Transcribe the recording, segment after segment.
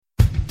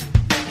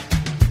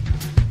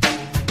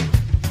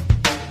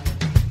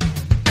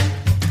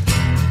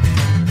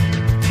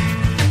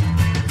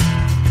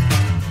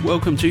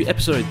welcome to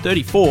episode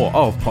 34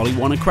 of Polly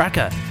Want a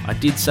Cracker. I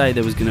did say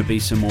there was going to be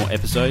some more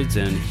episodes,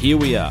 and here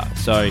we are.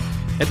 So,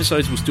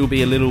 episodes will still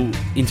be a little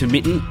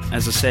intermittent.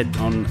 As I said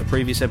on a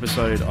previous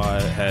episode,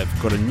 I have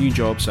got a new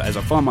job, so as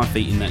I find my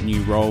feet in that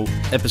new role,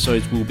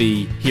 episodes will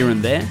be here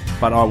and there,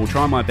 but I will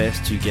try my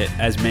best to get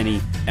as many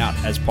out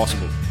as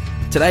possible.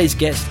 Today's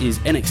guest is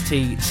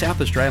NXT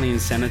South Australian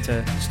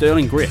Senator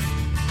Sterling Griff.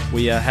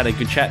 We had a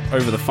good chat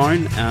over the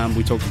phone.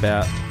 We talked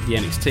about the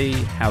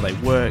NXT, how they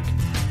work,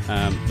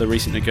 the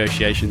recent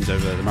negotiations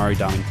over the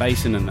Murray-Darling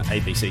Basin and the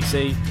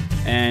ABCC,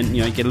 and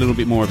get a little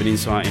bit more of an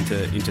insight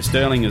into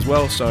Sterling as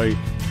well. So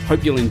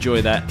hope you'll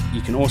enjoy that.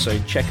 You can also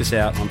check us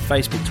out on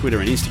Facebook,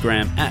 Twitter and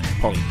Instagram at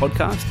Polly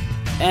Podcast.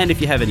 And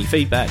if you have any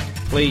feedback,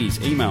 please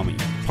email me,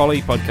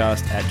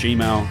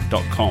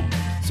 pollypodcast@gmail.com.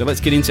 So let's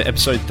get into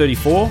episode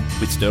 34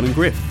 with Sterling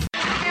Griff.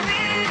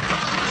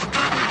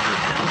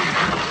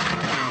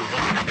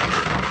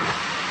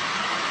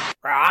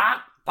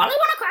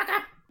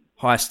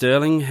 Hi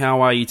Sterling,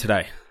 how are you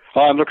today?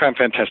 I'm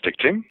fantastic,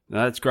 Tim.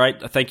 That's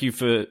great. Thank you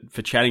for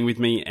chatting with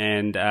me.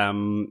 And,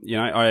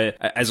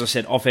 as I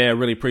said off air, I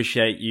really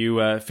appreciate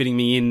you fitting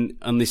me in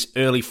on this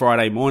early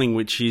Friday morning,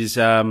 which is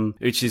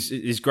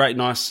great,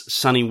 nice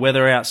sunny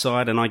weather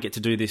outside. And I get to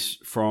do this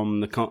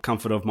from the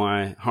comfort of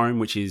my home,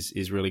 which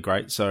is really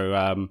great. So,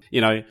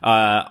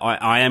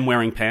 I am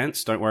wearing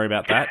pants. Don't worry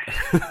about that.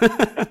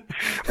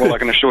 Well, I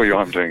can assure you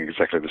I'm doing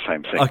exactly the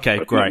same thing. Okay,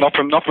 great. Not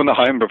from the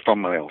home, but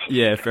from my else.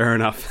 Yeah, fair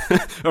enough.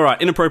 All right,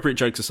 inappropriate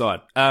jokes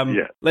aside.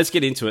 Let's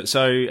get into it.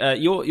 So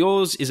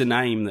yours is a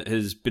name that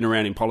has been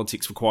around in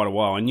politics for quite a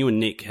while, and you and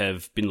Nick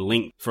have been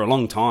linked for a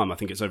long time. I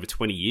think it's over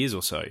 20 years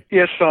or so.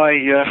 Yes,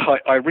 I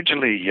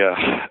originally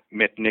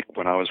met Nick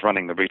when I was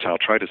running the Retail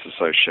Traders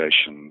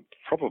Association,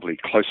 probably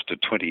close to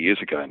 20 years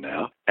ago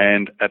now.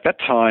 And at that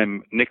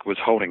time, Nick was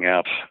holding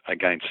out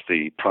against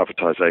the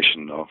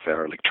privatisation of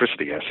our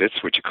electricity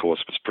assets, which of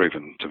course was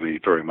proven to be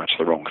very much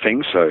the wrong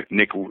thing. So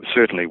Nick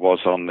certainly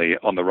was on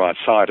the right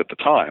side at the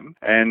time.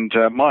 And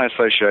my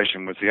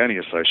association was the only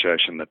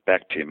association that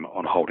backed him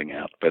on holding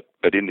out. But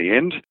in the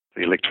end,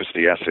 the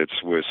electricity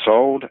assets were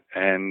sold,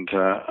 and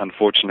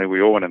unfortunately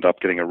we all ended up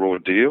getting a raw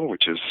deal,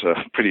 which is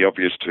pretty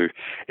obvious to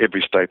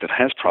every state that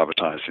has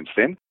privatised since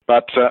then.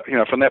 But,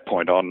 from that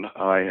point on,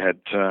 I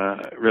had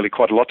really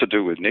quite a lot to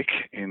do with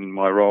Nick in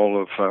my role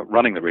of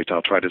running the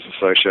Retail Traders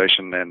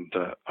Association, and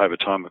over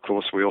time, of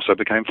course, we also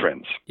became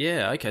friends.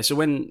 Yeah, okay. So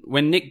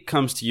when Nick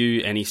comes to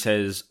you and he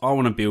says, I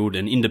want to build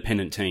an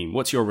independent team,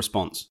 what's your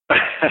response?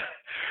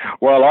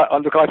 Well, I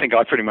think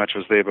I pretty much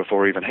was there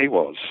before even he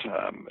was,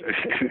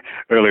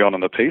 early on in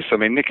the piece. I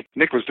mean,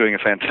 Nick was doing a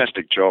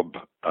fantastic job,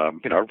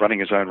 running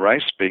his own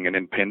race, being an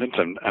independent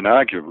and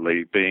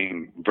arguably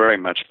being very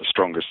much the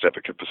strongest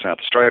advocate for South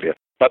Australia.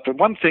 But the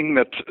one thing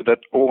that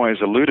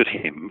always eluded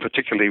him,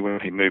 particularly when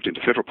he moved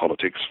into federal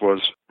politics,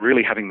 was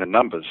really having the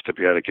numbers to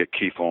be able to get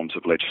key forms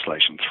of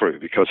legislation through,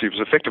 because he was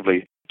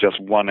effectively just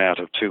one out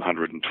of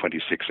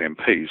 226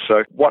 MPs.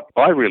 So what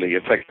I really,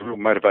 in fact, the real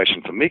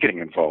motivation for me getting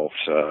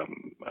involved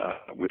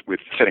with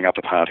setting up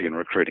the party and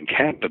recruiting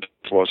candidates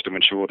was to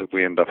ensure that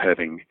we end up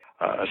having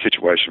a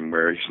situation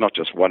where he's not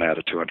just one out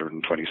of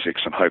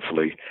 226, and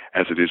hopefully,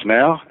 as it is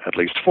now, at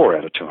least 4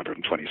 out of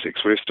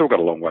 226. We've still got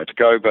a long way to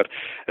go, but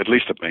at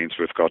least it means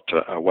we've got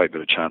a way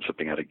better chance of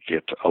being able to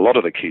get a lot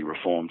of the key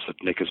reforms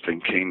that Nick has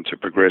been keen to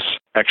progress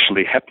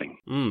actually happening.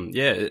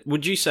 Yeah.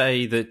 Would you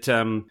say that,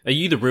 are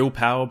you the real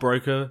power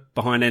broker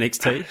behind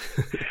NXT?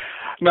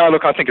 No,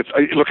 look, I think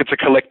it's a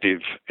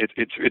collective.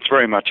 It's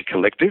very much a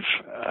collective.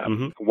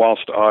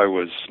 Whilst I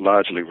was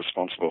largely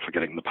responsible for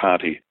getting the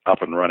party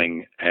up and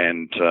running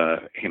and,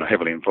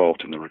 heavily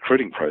involved in the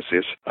recruiting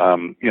process,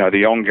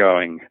 the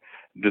ongoing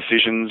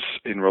decisions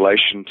in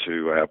relation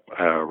to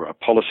our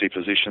policy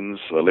positions,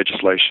 the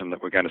legislation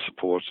that we're going to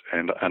support,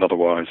 and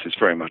otherwise is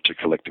very much a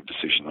collective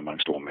decision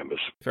amongst all members.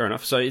 Fair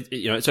enough. So,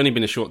 it's only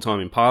been a short time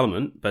in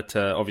Parliament, but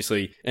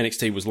obviously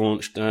NXT was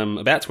launched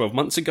about 12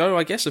 months ago,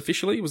 I guess,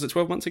 officially. Was it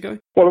 12 months ago?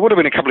 Well, it would have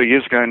been a couple of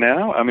years ago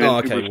now. I mean,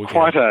 it was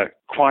quite a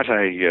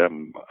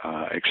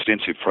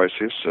extensive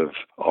process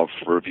of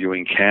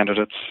reviewing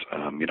candidates.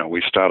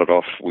 We started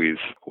off with,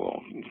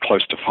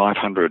 close to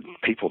 500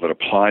 people that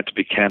applied to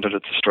be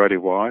candidates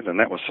Australia-wide, and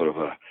that was sort of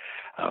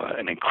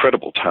an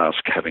incredible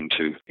task, having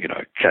to,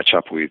 catch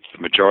up with the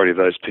majority of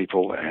those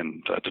people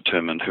and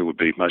determine who would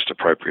be most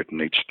appropriate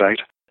in each state.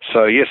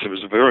 So, yes, it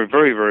was a very,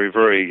 very, very,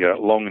 very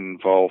long and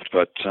involved,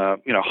 but,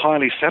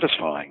 highly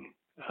satisfying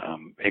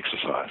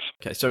exercise.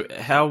 Okay, so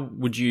how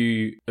would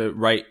you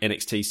rate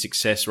NXT's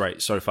success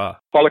rate so far?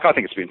 Well, look, I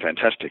think it's been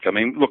fantastic. I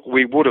mean, look,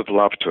 we would have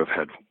loved to have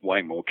had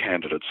way more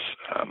candidates,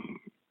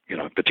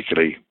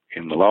 particularly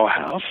in the lower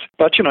house.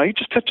 But, you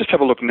just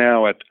have a look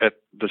now at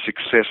the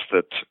success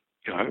that,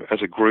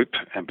 as a group,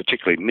 and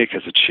particularly Nick,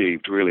 has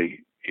achieved really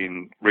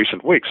in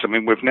recent weeks. I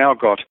mean, we've now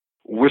got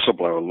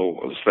whistleblower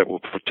laws that will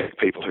protect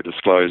people who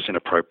disclose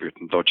inappropriate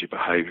and dodgy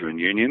behaviour in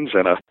unions,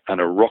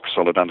 and a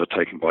rock-solid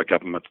undertaking by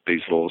government that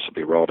these laws will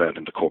be rolled out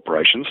into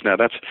corporations. Now,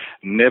 that's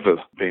never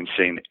been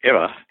seen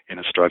ever in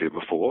Australia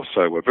before,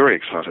 so we're very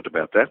excited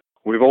about that.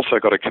 We've also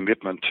got a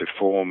commitment to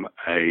form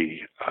a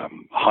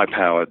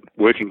high-powered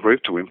working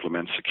group to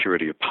implement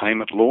security of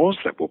payment laws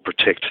that will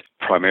protect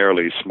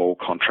primarily small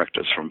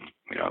contractors from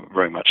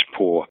very much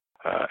poor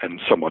and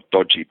somewhat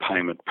dodgy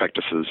payment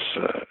practices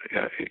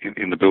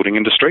in the building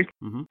industry.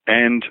 Mm-hmm.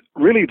 And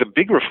really the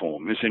big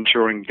reform is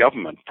ensuring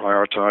government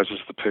prioritises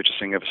the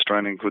purchasing of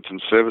Australian goods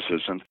and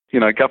services. And,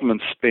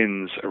 government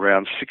spends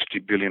around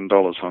 $60 billion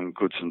on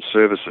goods and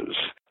services.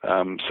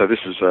 So this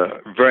is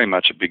very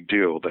much a big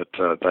deal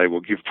that they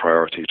will give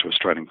priority to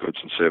Australian goods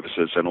and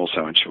services and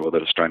also ensure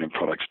that Australian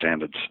product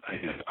standards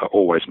are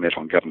always met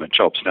on government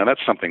jobs. Now,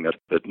 that's something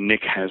that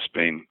Nick has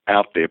been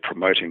out there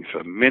promoting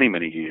for many,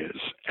 many years,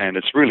 and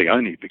it's really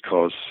only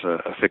because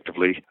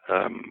effectively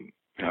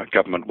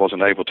government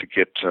wasn't able to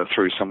get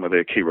through some of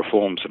their key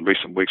reforms in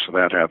recent weeks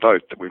without our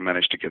vote that we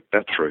managed to get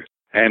that through.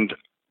 And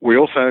we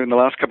also, in the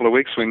last couple of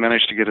weeks, we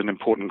managed to get an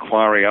important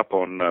inquiry up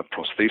on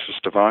prosthesis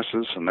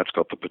devices, and that's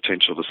got the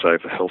potential to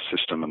save the health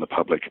system and the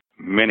public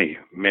many,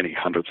 many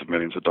hundreds of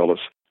millions of dollars.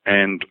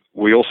 And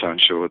we also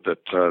ensured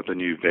that the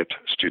new VET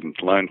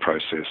student loan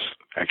process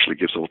actually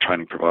gives all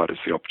training providers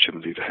the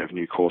opportunity to have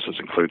new courses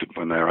included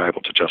when they are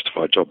able to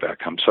justify job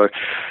outcomes. So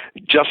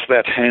just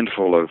that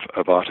handful of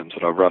items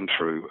that I've run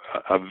through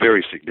are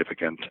very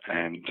significant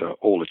and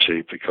all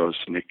achieved because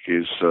Nick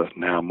is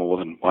now more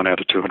than 1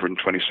 out of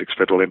 226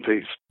 federal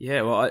MPs.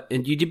 Yeah, well,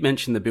 and you did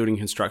mention the building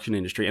construction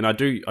industry, and I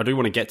do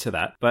want to get to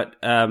that. But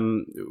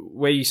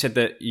where you said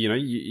that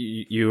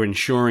you're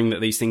ensuring that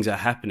these things are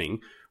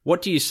happening,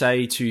 what do you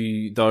say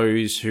to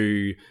those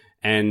who,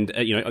 and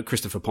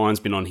Christopher Pyne's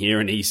been on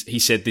here, and he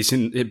said this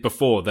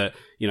before that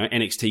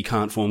NXT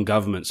can't form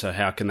government, so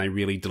how can they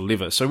really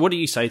deliver? So what do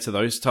you say to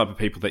those type of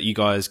people that you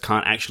guys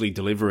can't actually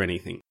deliver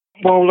anything?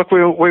 Well, look,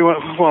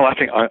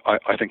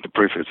 I think the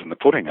proof is in the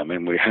pudding. I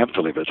mean, we have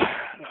delivered.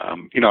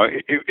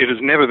 It has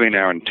never been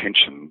our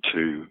intention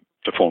to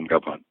form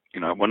government.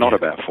 We're not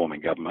about forming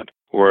government.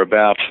 We're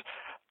about,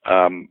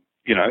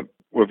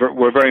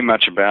 We're very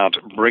much about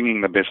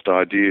bringing the best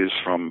ideas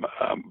from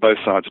both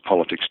sides of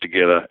politics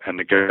together and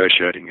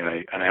negotiating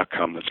an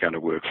outcome that's going to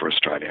work for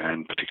Australia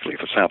and particularly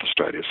for South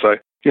Australia. So,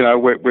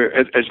 we're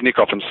as Nick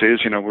often says,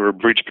 we're a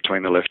bridge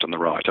between the left and the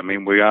right. I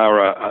mean, we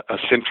are a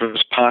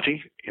centrist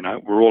party.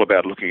 We're all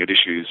about looking at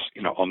issues,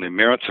 on their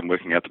merits and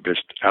working out the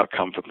best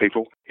outcome for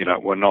people.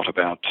 We're not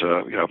about,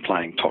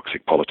 playing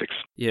toxic politics.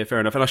 Yeah, fair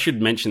enough. And I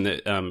should mention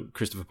that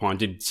Christopher Pyne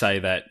did say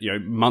that,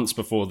 months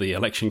before the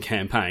election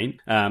campaign,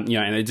 and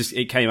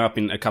it came up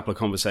in a couple of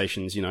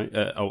conversations,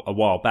 a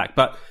while back.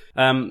 But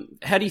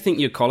how do you think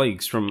your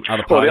colleagues from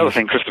other parties... Well, the other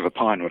thing Christopher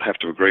Pyne would have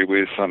to agree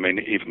with, I mean,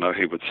 even though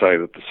he would say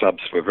that the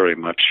subs were very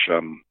much...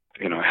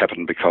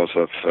 happened because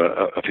of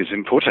his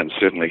input, and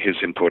certainly his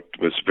input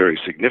was very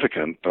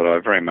significant. But I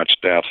very much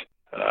doubt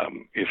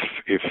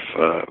if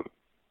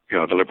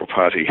the Liberal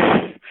Party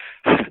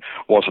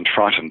wasn't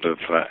frightened of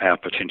our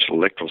potential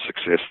electoral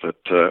success,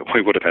 that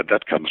we would have had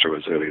that come through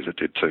as early as it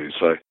did too.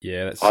 So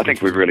yeah, I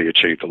think we've really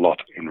achieved a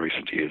lot in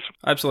recent years.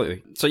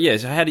 Absolutely. So yeah,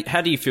 so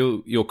how do you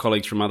feel your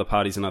colleagues from other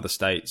parties in other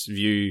states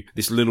view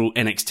this little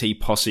NXT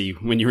posse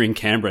when you're in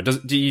Canberra? Does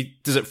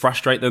it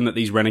frustrate them that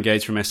these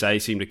renegades from SA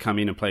seem to come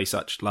in and play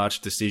such large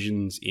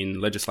decisions in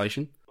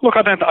legislation? Look,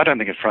 I don't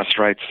think it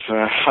frustrates.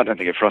 I don't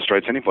think it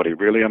frustrates anybody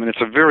really. I mean,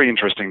 it's a very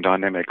interesting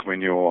dynamic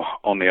when you're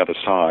on the other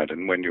side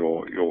and when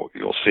you're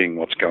seeing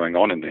what's going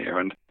on in there.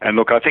 And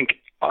look, I think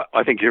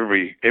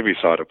every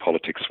side of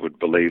politics would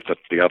believe that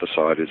the other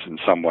side is in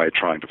some way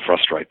trying to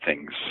frustrate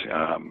things.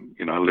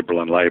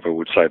 Liberal and Labor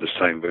would say the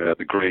same about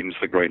the Greens.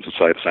 The Greens would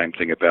say the same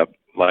thing about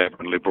Labor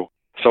and Liberal.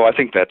 So I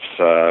think that's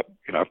a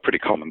pretty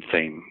common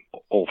theme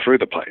all through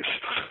the place.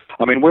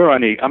 I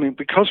mean,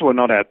 because we're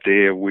not out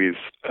there with,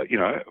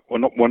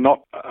 we're not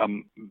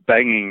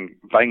banging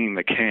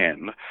the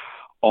can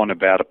on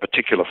about a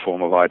particular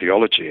form of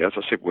ideology. As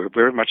I said, we're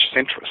very much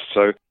centrist.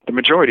 So the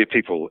majority of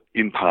people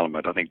in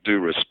Parliament, I think, do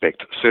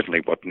respect certainly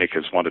what Nick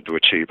has wanted to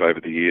achieve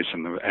over the years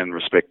and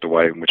respect the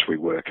way in which we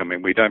work. I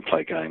mean, we don't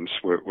play games.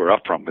 We're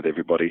upfront with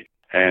everybody.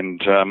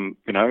 And,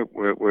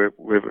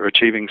 we're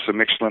achieving some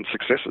excellent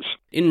successes.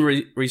 In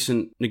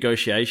recent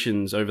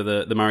negotiations over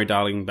the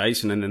Murray-Darling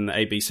Basin and then the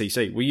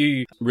ABCC, were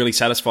you really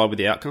satisfied with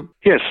the outcome?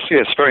 Yes,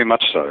 very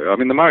much so. I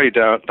mean, the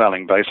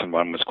Murray-Darling Basin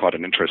one was quite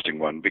an interesting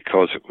one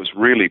because it was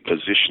really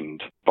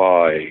positioned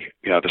by,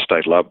 the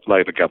state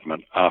Labor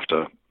government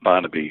after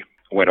Barnaby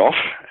went off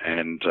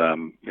and,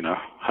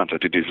 Hunter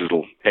did his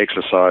little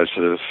exercise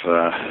of...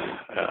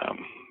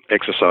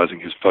 exercising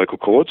his vocal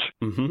cords,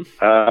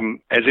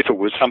 as if it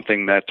was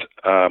something that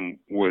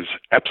was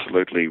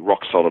absolutely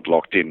rock-solid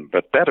locked in.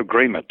 But that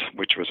agreement,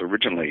 which was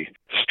originally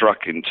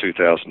struck in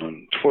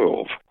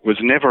 2012, was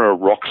never a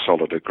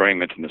rock-solid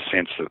agreement in the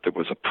sense that there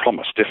was a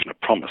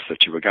definite promise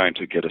that you were going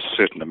to get a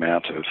certain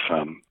amount of,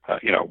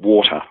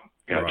 water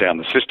down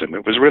the system.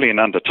 It was really an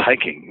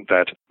undertaking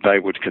that they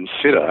would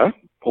consider,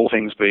 all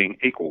things being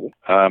equal,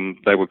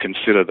 they would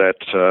consider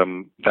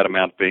that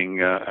amount being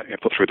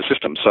put through the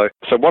system. So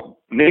what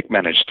Nick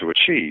managed to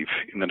achieve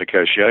in the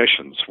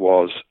negotiations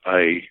was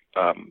a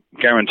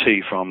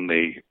guarantee from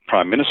the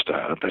Prime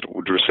Minister that it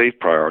would receive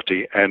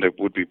priority, and it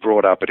would be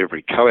brought up at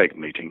every COAG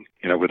meeting,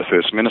 with the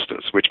First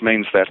Ministers, which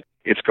means that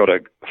it's got a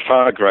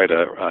far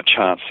greater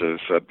chance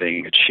of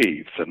being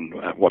achieved than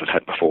what it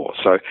had before.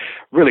 So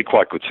really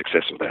quite good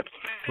success with that.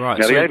 Right.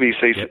 Now, so, the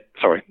ABC... Yep.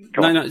 Sorry.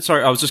 No,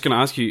 sorry. I was just going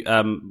to ask you,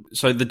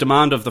 so the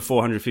demand of the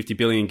 450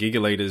 billion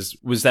gigalitres,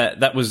 was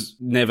that was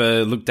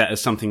never looked at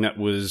as something that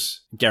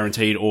was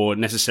guaranteed or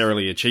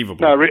necessarily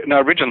achievable? No,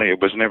 originally it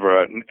was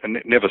never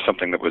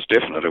something that was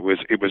definite. It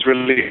was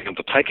really an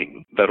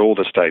undertaking that all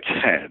the states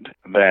had,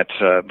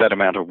 that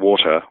amount of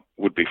water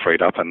would be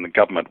freed up, and the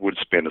government would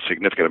spend a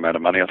significant amount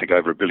of money, I think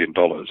over $1 billion,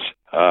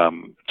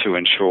 to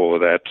ensure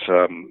that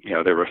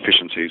there were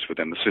efficiencies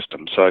within the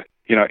system. So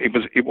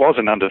it was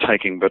an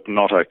undertaking, but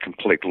not a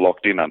complete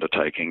locked-in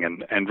undertaking.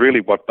 And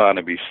really, what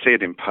Barnaby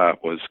said in part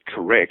was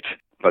correct.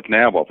 But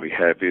now what we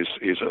have is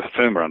a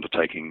firmer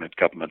undertaking that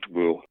government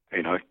will,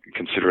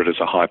 consider it as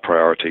a high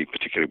priority,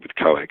 particularly with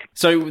COAG.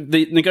 So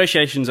the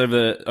negotiations over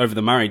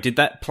the Murray, did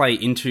that play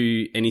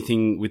into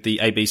anything with the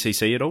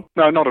ABCC at all?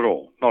 No, not at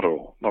all. Not at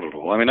all. Not at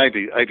all. I mean,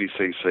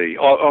 ABCC,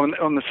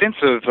 on the sense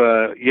of,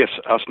 yes,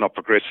 us not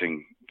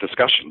progressing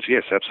discussions,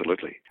 yes,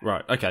 absolutely.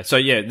 Right, okay. So,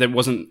 yeah, there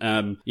wasn't,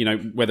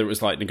 whether it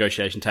was like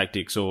negotiation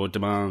tactics or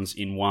demands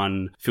in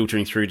one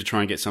filtering through to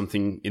try and get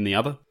something in the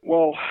other?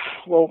 Well,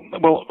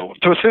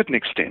 to a certain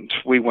extent,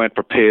 we weren't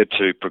prepared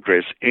to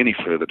progress any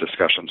further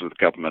discussions with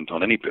government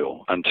on any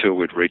bill until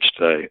we'd reached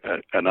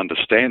an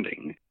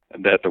understanding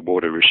that the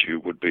water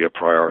issue would be a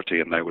priority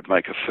and they would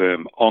make a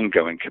firm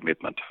ongoing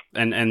commitment.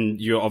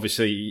 And you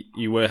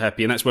were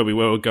happy, and that's where we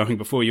were going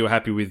before. You were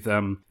happy with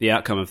the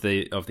outcome of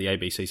the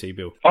ABCC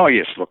bill. Oh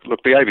yes, look,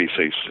 the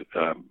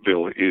ABC's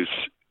bill is,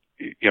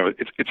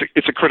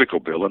 it's a critical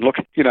bill, and look,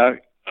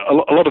 a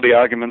lot of the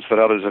arguments that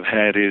others have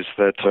had is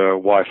that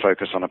why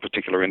focus on a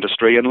particular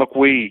industry? And look,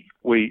 we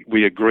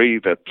agree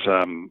that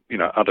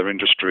other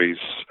industries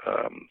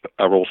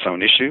are also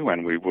an issue,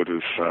 and we would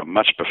have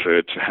much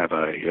preferred to have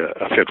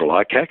a federal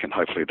ICAC, and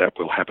hopefully that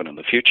will happen in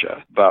the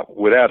future. But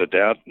without a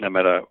doubt, no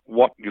matter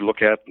what you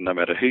look at, no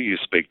matter who you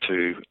speak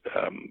to,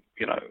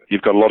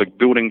 you've got a lot of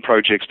building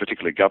projects,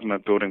 particularly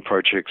government building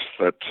projects,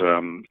 that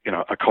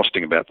are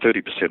costing about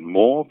 30%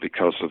 more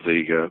because of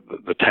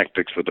the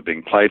tactics that are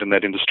being played in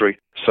that industry.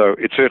 So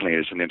it certainly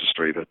is an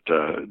industry that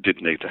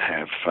did need to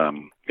have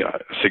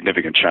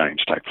significant change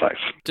take place.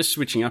 Just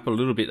switching up a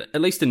little bit,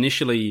 at least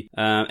initially,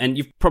 and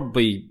you've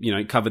probably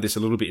covered this a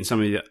little bit in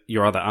some of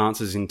your other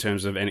answers in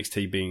terms of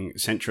NXT being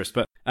centrist,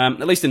 but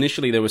at least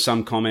initially there were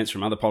some comments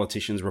from other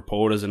politicians,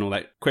 reporters and all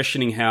that,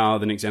 questioning how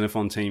the Nick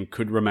Xenophon team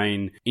could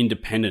remain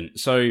independent.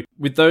 So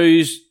with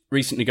those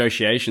recent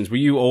negotiations, were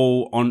you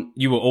all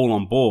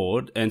on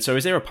board? And so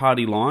is there a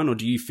party line, or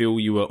do you feel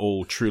you were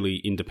all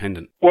truly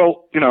independent? Well,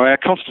 our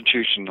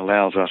constitution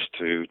allows us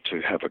to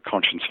have a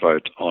conscience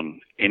vote on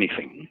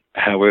anything.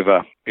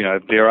 However,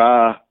 there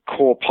are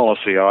core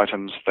policy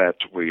items that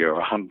we are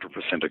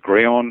 100%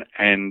 agree on,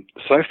 and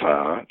so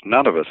far,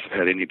 none of us have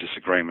had any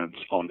disagreements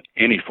on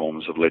any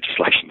forms of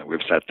legislation that we've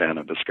sat down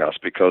and discussed,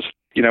 because,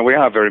 we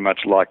are very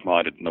much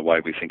like-minded in the way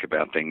we think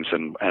about things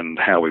and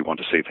how we want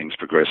to see things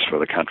progress for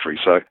the country.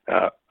 So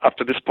up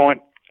to this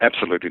point,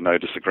 absolutely no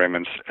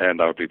disagreements,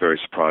 and I would be very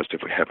surprised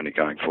if we have any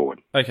going forward.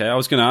 Okay, I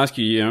was going to ask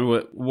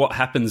you, what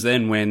happens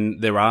then when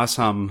there are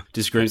some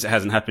disagreements that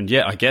hasn't happened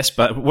yet, I guess,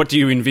 but what do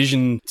you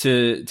envision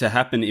to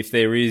happen if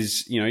there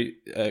is,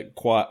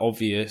 quite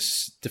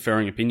obvious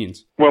differing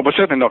opinions? Well, we're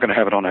certainly not going to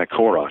have it on our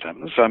core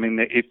items. I mean,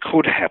 it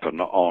could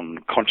happen on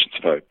conscience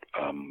vote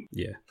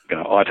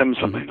items.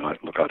 Mm-hmm. I mean,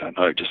 I don't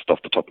know, just off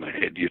the top of my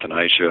head,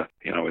 euthanasia,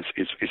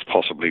 is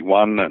possibly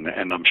one, and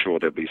I'm sure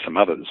there'll be some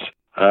others.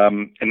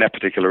 In that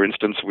particular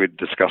instance, we'd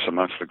discuss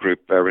amongst the group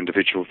our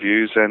individual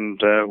views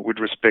and would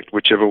respect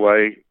whichever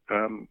way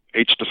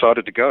each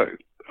decided to go.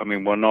 I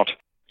mean, we're not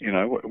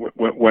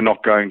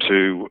going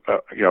to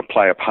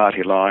play a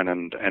party line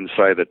and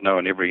say that no,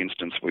 in every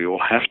instance we all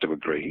have to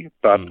agree,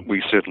 but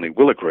we certainly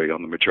will agree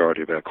on the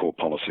majority of our core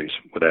policies,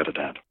 without a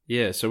doubt.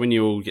 Yeah, so when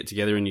you all get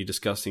together and you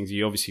discuss things,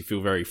 you obviously feel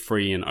very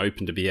free and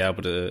open to be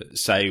able to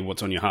say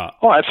what's on your heart.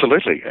 Oh,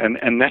 absolutely,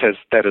 and that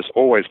has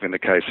always been the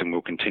case and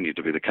will continue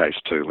to be the case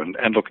too.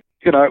 And look,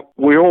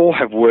 we all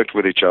have worked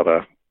with each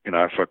other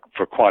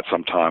for quite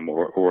some time,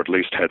 or at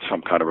least had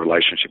some kind of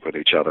relationship with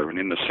each other. And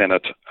in the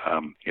Senate,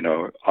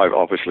 I've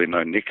obviously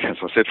known Nick, as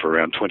I said, for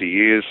around 20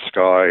 years.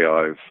 Sky,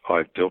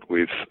 I've dealt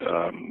with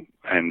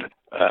and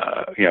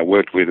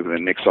worked with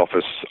in Nick's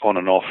office on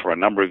and off for a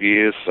number of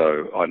years,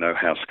 so I know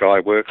how Sky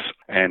works.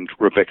 And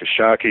Rebecca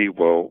Sharkey,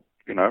 well,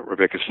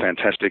 Rebecca's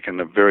fantastic and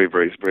a very,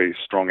 very, very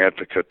strong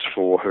advocate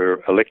for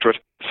her electorate.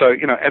 So,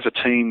 as a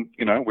team,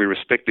 we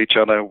respect each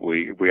other,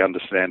 we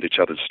understand each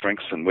other's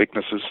strengths and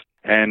weaknesses,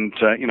 and,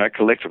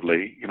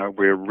 collectively,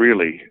 we're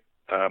really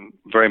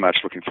very much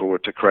looking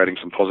forward to creating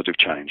some positive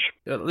change.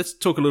 Let's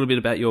talk a little bit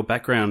about your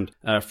background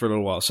for a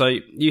little while. So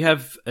you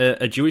have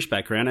a Jewish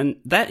background, and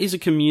that is a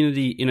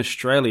community in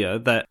Australia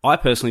that I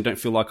personally don't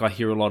feel like I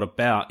hear a lot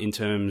about in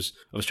terms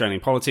of Australian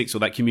politics or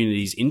that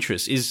community's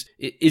interests. Is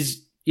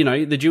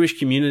the Jewish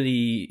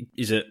community,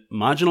 is it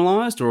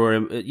marginalised, or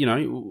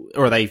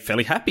or are they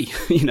fairly happy?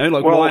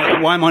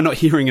 Why am I not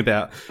hearing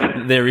about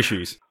their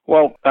issues?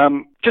 Well,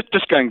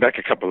 just going back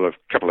a couple of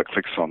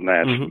clicks on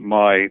that,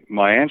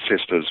 my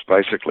ancestors,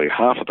 basically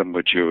half of them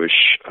were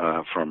Jewish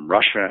from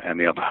Russia, and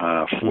the other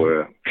half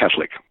were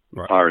Catholic.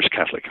 Right. Irish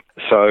Catholic.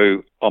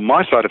 So on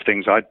my side of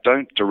things, I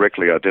don't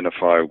directly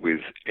identify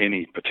with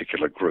any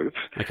particular group,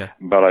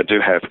 but I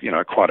do have,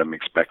 quite a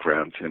mixed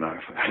background,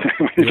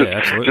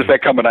 Absolutely. Just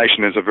that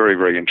combination is a very,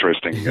 very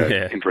interesting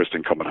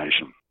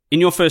combination. In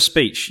your first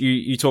speech,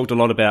 you talked a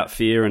lot about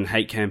fear and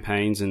hate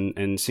campaigns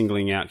and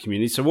singling out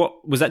communities. So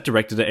what was that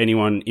directed at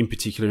anyone in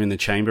particular in the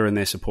chamber and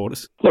their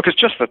supporters? Look, it's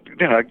just that,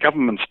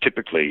 governments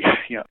typically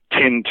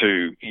tend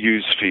to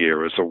use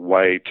fear as a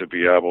way to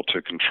be able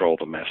to control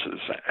the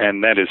masses.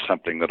 And that is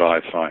something that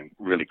I find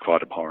really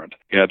quite abhorrent.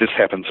 This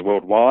happens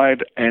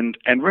worldwide, and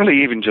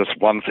really even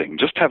just one thing,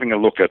 just having a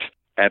look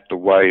at the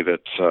way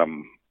that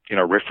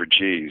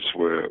refugees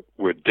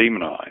were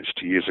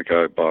demonized years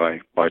ago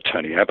by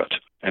Tony Abbott.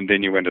 And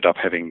then you ended up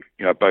having,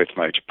 both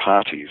major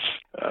parties,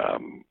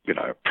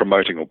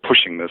 promoting or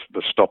pushing the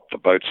stop the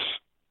boats,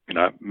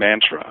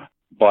 mantra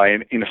by,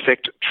 in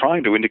effect,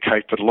 trying to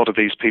indicate that a lot of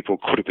these people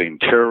could have been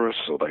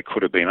terrorists or they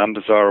could have been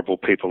undesirable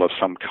people of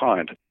some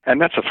kind. And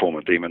that's a form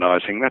of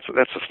demonizing.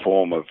 That's a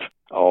form of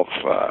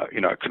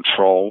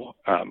control,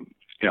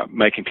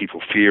 making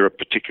people fear a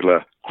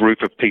particular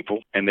group of people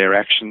and their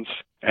actions.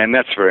 And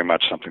that's very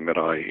much something that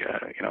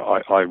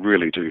I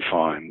really do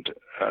find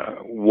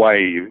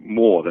way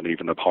more than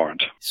even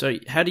abhorrent. So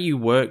how do you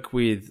work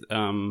with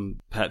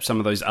perhaps some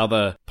of those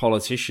other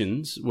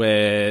politicians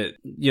where,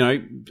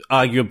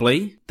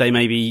 arguably they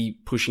may be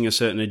pushing a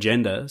certain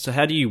agenda? So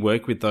how do you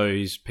work with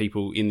those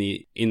people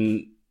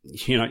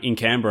in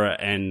Canberra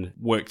and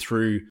work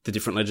through the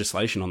different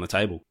legislation on the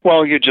table?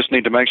 Well, you just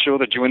need to make sure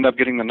that you end up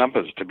getting the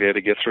numbers to be able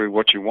to get through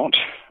what you want.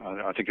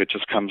 I think it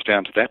just comes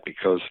down to that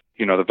because,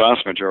 the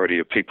vast majority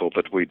of people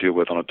that we deal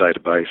with on a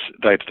day-to-day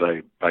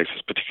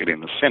basis, particularly in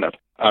the Senate,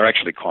 are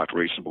actually quite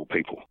reasonable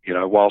people.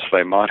 Whilst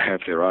they might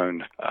have their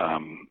own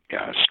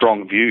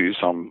strong views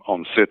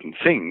on certain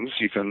things,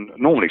 you can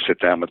normally sit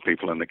down with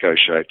people and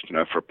negotiate,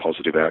 for a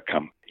positive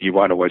outcome. You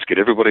won't always get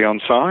everybody on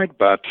side,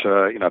 but,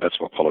 that's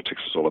what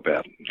politics is all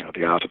about,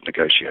 the art of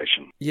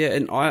negotiation. Yeah,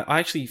 and I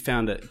actually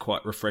found it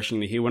quite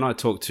refreshing to hear when I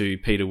talked to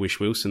Peter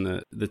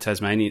Whish-Wilson,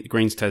 the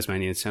Greens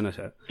Tasmanian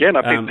Senator. Yeah,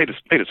 no,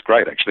 Peter's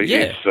great, actually.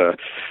 Yeah.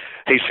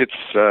 He sits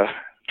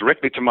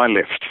directly to my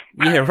left.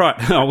 Yeah, right.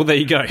 Oh, well, there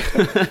you go.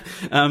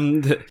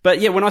 But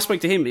yeah, when I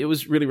spoke to him, it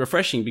was really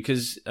refreshing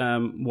because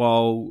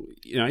while,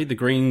 the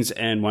Greens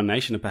and One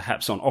Nation are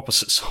perhaps on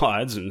opposite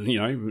sides and,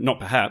 not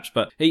perhaps,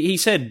 but he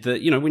said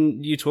that,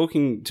 when you're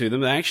talking to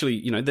them, they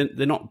actually,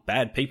 they're not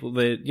bad people.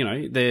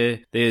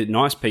 They're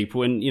nice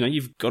people and,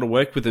 you've got to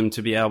work with them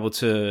to be able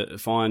to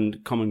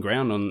find common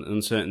ground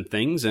on certain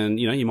things and,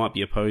 you might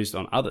be opposed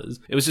on others.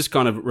 It was just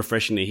kind of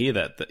refreshing to hear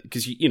that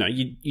because,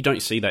 you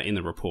don't see that in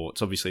the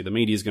reports. Obviously, the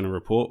media is going to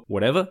report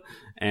whatever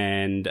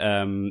and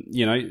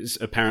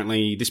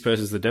apparently this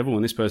person's the devil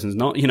and this person's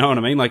not, you know what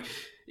I mean? Like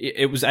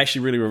it was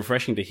actually really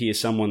refreshing to hear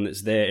someone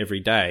that's there every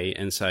day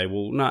and say,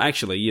 well, no,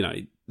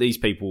 actually, these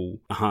people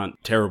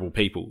aren't terrible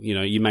people.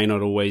 You may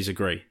not always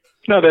agree.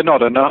 No, they're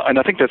not. And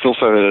I think that's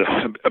also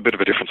a bit of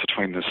a difference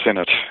between the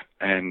Senate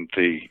and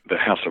the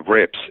House of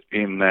Reps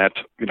in that,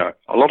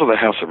 a lot of the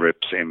House of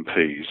Reps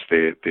MPs,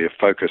 their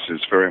focus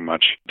is very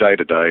much day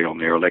to day on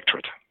their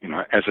electorate,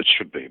 as it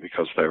should be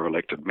because they're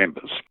elected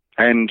members.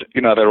 And,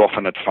 they're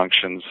often at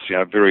functions,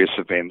 various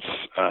events,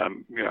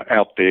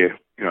 out there,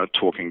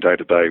 talking day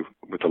to day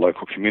with the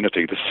local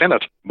community. The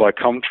Senate, by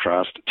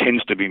contrast,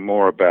 tends to be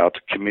more about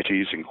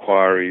committees,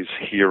 inquiries,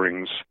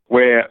 hearings,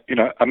 where,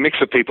 a mix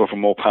of people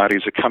from all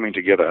parties are coming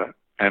together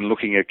and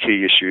looking at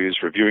key issues,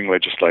 reviewing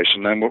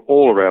legislation, and we're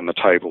all around the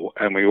table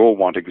and we all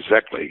want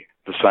exactly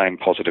the same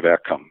positive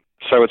outcome.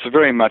 So it's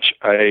very much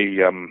a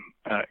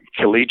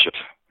collegiate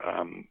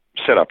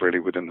set up really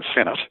within the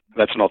Senate.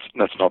 That's not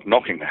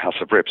knocking the House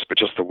of Reps, but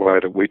just the way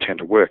that we tend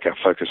to work. Our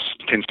focus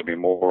tends to be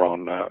more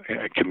on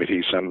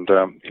committees and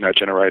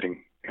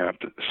generating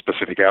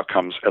specific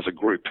outcomes as a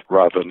group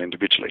rather than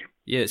individually.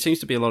 Yeah, it seems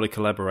to be a lot of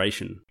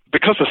collaboration.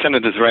 Because the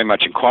Senate is very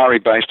much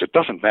inquiry-based, it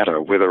doesn't matter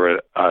whether an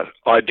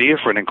idea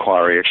for an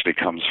inquiry actually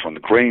comes from the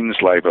Greens,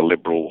 Labor,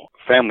 Liberal,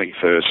 Family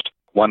First,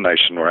 One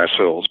Nation or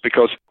ourselves,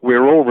 because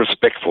we're all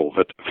respectful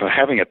that for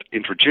having it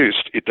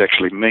introduced, it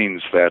actually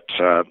means that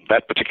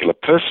that particular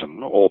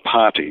person or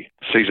party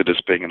sees it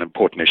as being an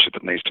important issue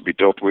that needs to be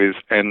dealt with,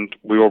 and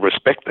we all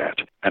respect that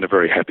and are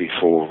very happy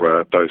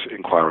for those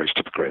inquiries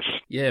to progress.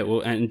 Yeah,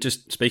 well, and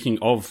just speaking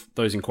of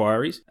those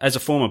inquiries, as a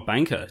former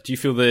banker, do you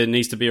feel there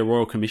needs to be a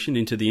royal commission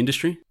into the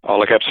industry? Oh,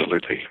 look,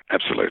 absolutely.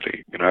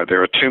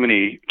 There are too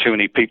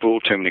many people,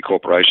 too many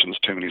corporations,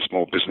 too many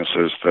small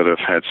businesses that have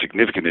had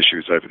significant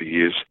issues over the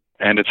years.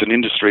 And it's an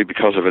industry,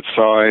 because of its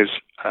size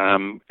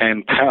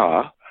and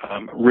power,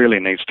 really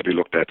needs to be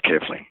looked at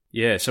carefully.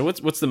 Yeah, so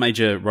what's the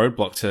major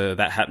roadblock to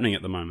that happening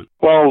at the moment?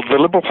 Well, the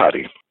Liberal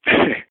Party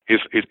is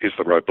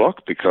the roadblock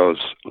because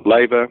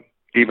Labor,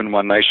 even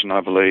One Nation, I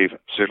believe,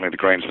 certainly the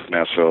Greens and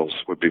ourselves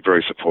would be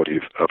very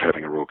supportive of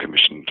having a Royal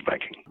Commission into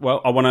banking.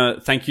 Well, I want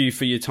to thank you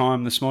for your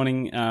time this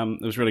morning.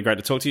 It was really great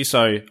to talk to you.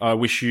 So I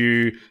wish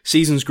you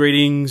season's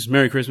greetings,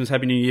 Merry Christmas,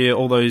 Happy New Year,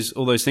 all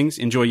those things.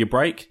 Enjoy your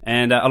break.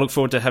 And I look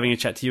forward to having a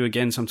chat to you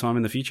again sometime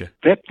in the future.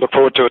 Yep, look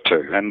forward to it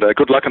too. And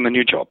good luck on the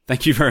new job.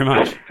 Thank you very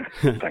much.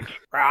 Thanks.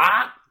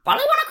 Polly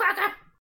Wanna Cracker.